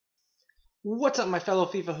What's up, my fellow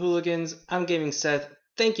FIFA hooligans? I'm Gaming Seth.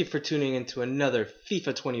 Thank you for tuning into another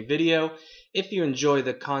FIFA 20 video. If you enjoy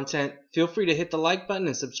the content, feel free to hit the like button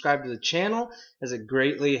and subscribe to the channel, as it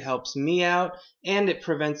greatly helps me out and it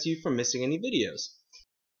prevents you from missing any videos.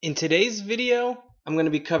 In today's video, I'm going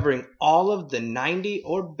to be covering all of the 90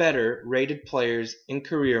 or better rated players in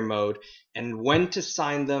career mode and when to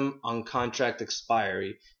sign them on contract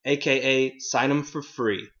expiry, aka sign them for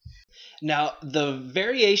free. Now, the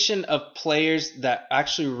variation of players that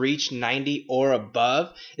actually reach 90 or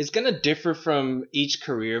above is going to differ from each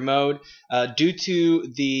career mode due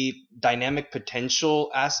to the dynamic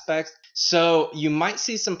potential aspects. So you might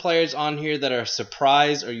see some players on here that are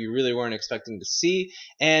surprised or you really weren't expecting to see,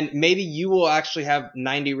 and maybe you will actually have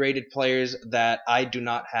 90 rated players that I do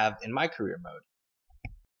not have in my career mode.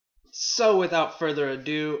 So without further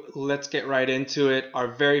ado, let's get right into it.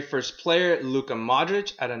 Our very first player, Luka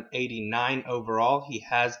Modric, at an 89 overall. He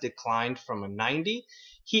has declined from a 90.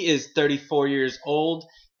 He is 34 years old,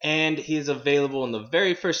 and he is available in the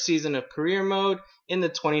very first season of career mode in the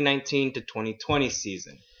 2019 to 2020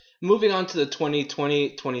 season. Moving on to the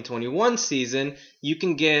 2020-2021 season, you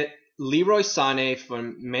can get Leroy Sané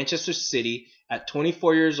from Manchester City at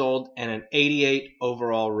 24 years old and an 88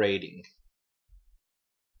 overall rating.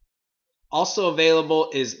 Also available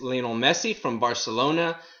is Lionel Messi from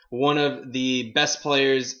Barcelona, one of the best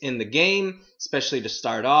players in the game, especially to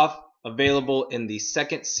start off, available in the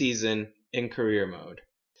second season in career mode.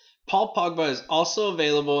 Paul Pogba is also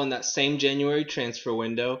available in that same January transfer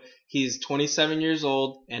window. He's 27 years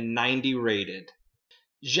old and 90 rated.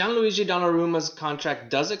 Gianluigi Donnarumma's contract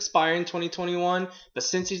does expire in 2021, but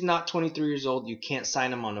since he's not 23 years old, you can't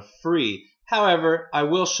sign him on a free. However, I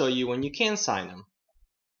will show you when you can sign him.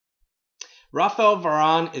 Rafael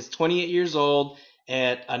Varane is 28 years old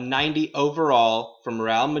at a 90 overall from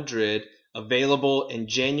Real Madrid, available in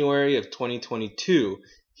January of 2022.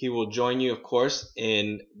 He will join you, of course,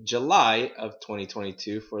 in July of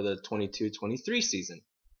 2022 for the 22-23 season.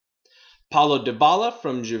 Paulo Dybala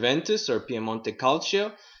from Juventus or Piemonte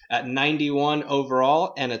Calcio at 91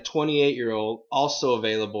 overall and a 28-year-old, also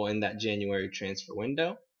available in that January transfer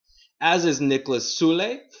window. As is Niklas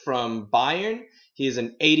Süle from Bayern. He is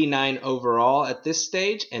an 89 overall at this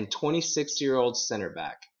stage and 26-year-old center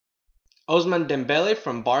back. Ousmane Dembele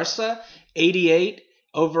from Barca, 88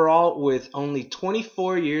 overall with only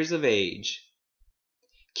 24 years of age.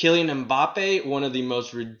 Kylian Mbappe, one of the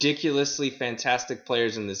most ridiculously fantastic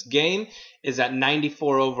players in this game, is at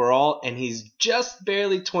 94 overall and he's just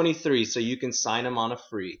barely 23, so you can sign him on a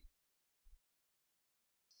free.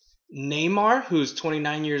 Neymar, who's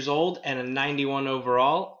 29 years old and a 91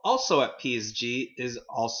 overall, also at PSG, is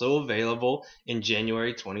also available in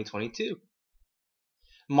January 2022.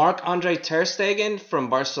 Marc-Andre ter-Stegen from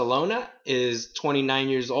Barcelona is 29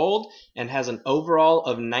 years old and has an overall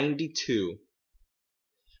of 92.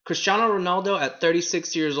 Cristiano Ronaldo at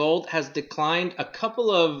 36 years old has declined a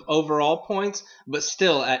couple of overall points, but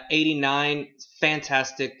still at 89,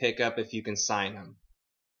 fantastic pickup if you can sign him.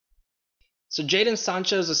 So Jadon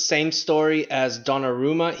Sancho is the same story as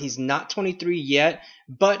Donnarumma. He's not 23 yet,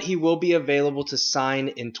 but he will be available to sign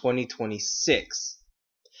in 2026.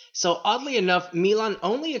 So oddly enough, Milan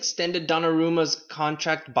only extended Donnarumma's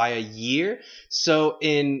contract by a year. So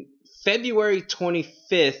in February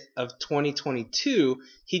 25th of 2022,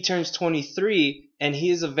 he turns 23 and he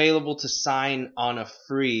is available to sign on a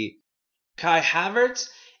free. Kai Havertz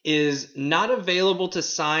is not available to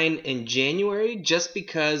sign in January just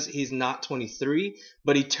because he's not 23,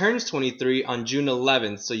 but he turns 23 on June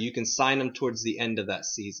 11th, so you can sign him towards the end of that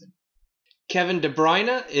season. Kevin De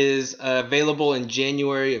Bruyne is available in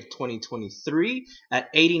January of 2023 at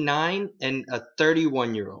 89 and a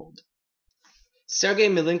 31-year-old. Sergej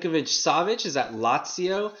Milinkovic-Savic is at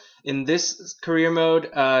Lazio. In this career mode,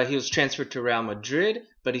 he was transferred to Real Madrid,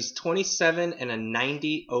 but he's 27 and a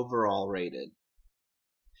 90 overall rated.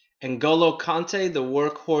 N'Golo Kante, the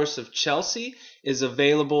workhorse of Chelsea, is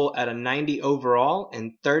available at a 90 overall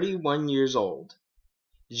and 31 years old.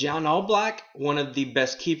 Jan Oblak, one of the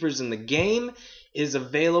best keepers in the game, is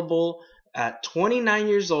available at 29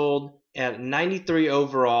 years old at 93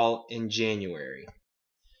 overall in January.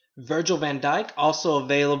 Virgil van Dijk, also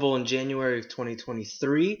available in January of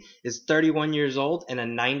 2023, is 31 years old and a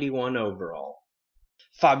 91 overall.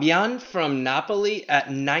 Fabian from Napoli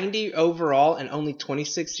at 90 overall and only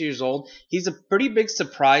 26 years old. He's a pretty big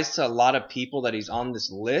surprise to a lot of people that he's on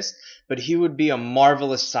this list, but he would be a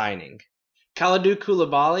marvelous signing. Kalidou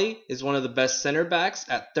Koulibaly is one of the best center backs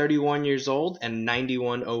at 31 years old and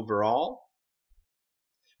 91 overall.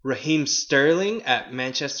 Raheem Sterling at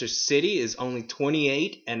Manchester City is only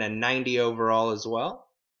 28 and a 90 overall as well.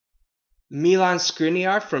 Milan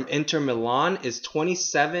Skriniar from Inter Milan is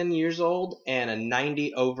 27 years old and a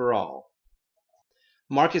 90 overall.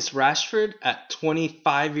 Marcus Rashford at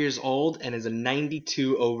 25 years old and is a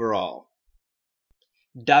 92 overall.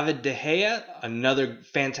 David De Gea, another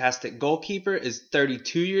fantastic goalkeeper, is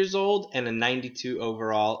 32 years old and a 92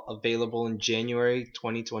 overall, available in January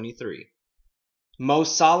 2023. Mo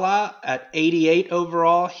Salah at 88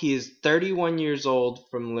 overall, he is 31 years old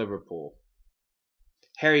from Liverpool.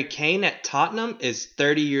 Harry Kane at Tottenham is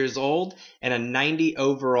 30 years old and a 90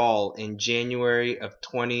 overall in January of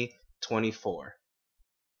 2024.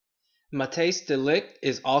 Matthijs de Ligt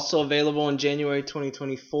is also available in January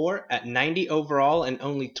 2024 at 90 overall and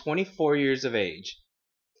only 24 years of age.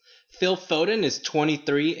 Phil Foden is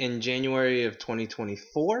 23 in January of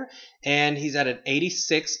 2024 and he's at an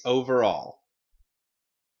 86 overall.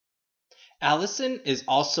 Alisson is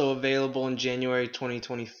also available in January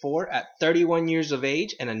 2024 at 31 years of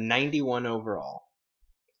age and a 91 overall.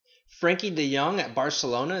 Frankie de Jong at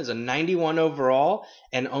Barcelona is a 91 overall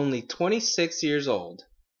and only 26 years old.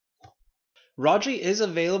 Rodri is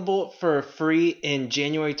available for free in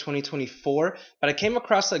January 2024, but I came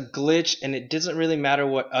across a glitch and it doesn't really matter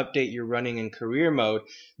what update you're running in career mode,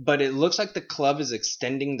 but it looks like the club is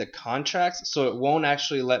extending the contracts, so it won't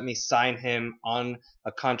actually let me sign him on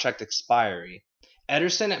a contract expiry.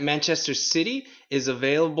 Ederson at Manchester City is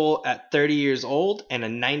available at 30 years old and a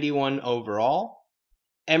 91 overall.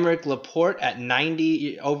 Emerick Laporte at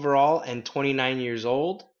 90 overall and 29 years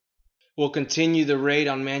old. We'll continue the raid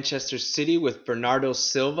on Manchester City with Bernardo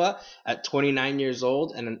Silva at 29 years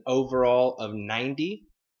old and an overall of 90.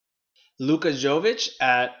 Luka Jovic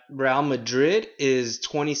at Real Madrid is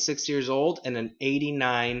 26 years old and an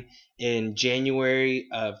 89 in January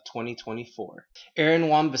of 2024. Aaron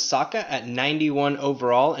Wan-Bissaka at 91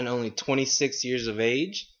 overall and only 26 years of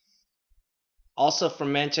age. Also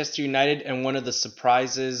from Manchester United, and one of the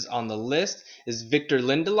surprises on the list, is Victor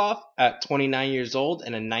Lindelof at 29 years old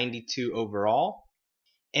and a 92 overall.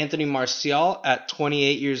 Anthony Martial at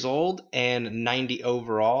 28 years old and 90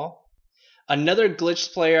 overall. Another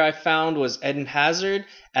glitched player I found was Eden Hazard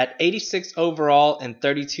at 86 overall and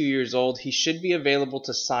 32 years old. He should be available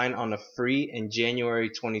to sign on a free in January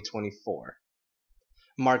 2024.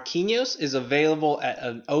 Marquinhos is available at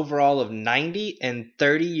an overall of 90 and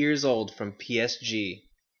 30 years old from PSG.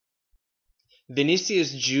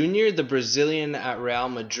 Vinicius Jr., the Brazilian at Real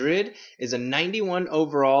Madrid, is a 91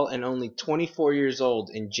 overall and only 24 years old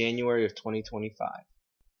in January of 2025.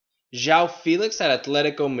 Joao Felix at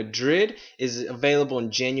Atletico Madrid is available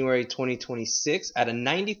in January 2026 at a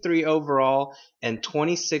 93 overall and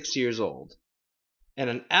 26 years old. And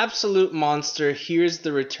an absolute monster, here's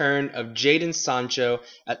the return of Jadon Sancho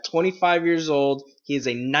at 25 years old. He is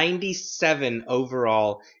a 97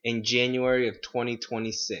 overall in January of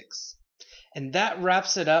 2026. And that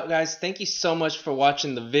wraps it up, guys. Thank you so much for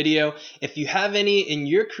watching the video. If you have any in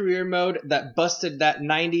your career mode that busted that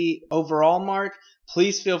 90 overall mark,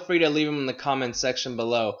 please feel free to leave them in the comment section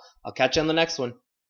below. I'll catch you on the next one.